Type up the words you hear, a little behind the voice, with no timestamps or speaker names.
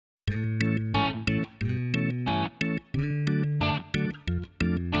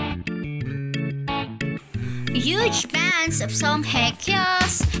Huge fans of Song Hye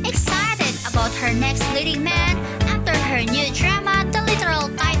Kyo's, excited about her next leading man after her new drama, the literal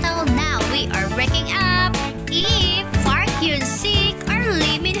title Now We Are Breaking Up. If Park Hyung-sik or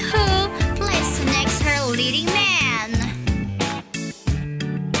Lee Min-ho plays next her leading man.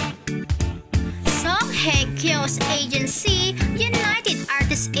 Song Hye Kyo's agency, United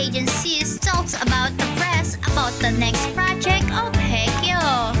Artists Agency, talks about the press about the next project of Hye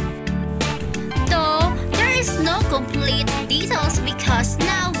Kyo. Though there is no complete details because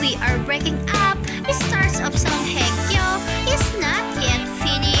Now We Are Breaking Up, the stars of Song Hye Kyo is not yet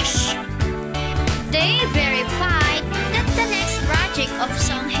finished. They verified that the next project of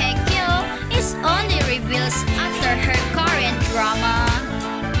Song Hye Kyo is only revealed after her current drama.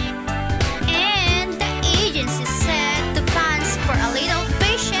 And the agency said to fans for a little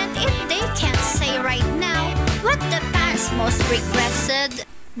patient if they can't say right now what the fans most requested.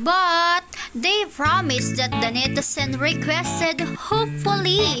 But they promised that the netizen requested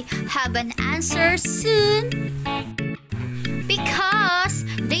hopefully have an answer soon, because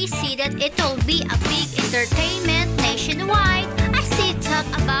they see that it will be a big entertainment nationwide, as they talk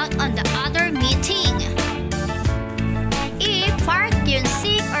about on the other meeting. If Park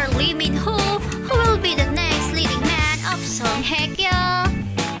Hyung-sik or Lee Min-ho, who will be the next leading man of Song Hye Kyo?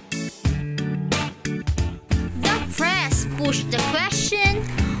 The press pushed the question,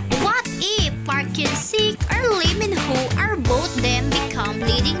 what if Park Hyung-sik or Lee Min-ho are both them become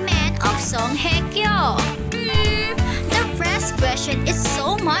leading men of Song Hye Kyo? The press question is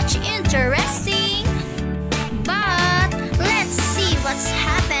so much interesting. But let's see what's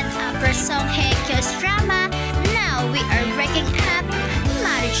happened after Song Hye Kyo's drama Now We Are Breaking Up.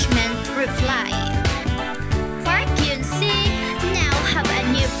 Management reply. Park Hyung-sik now have a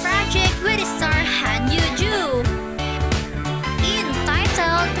new project with star Han Yoo-joo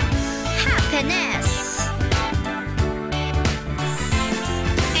entitled Happiness.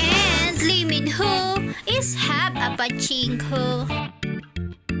 And Lee Min-ho is have a pachinko.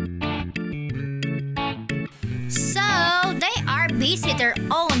 So they are busy their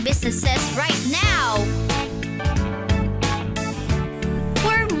own businesses right now.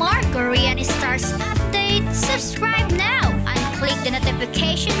 For more Korean stars updates, subscribe now and click the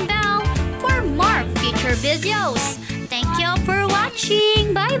notification bell for more future videos. Thank you for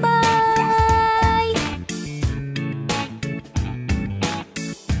watching. Bye bye.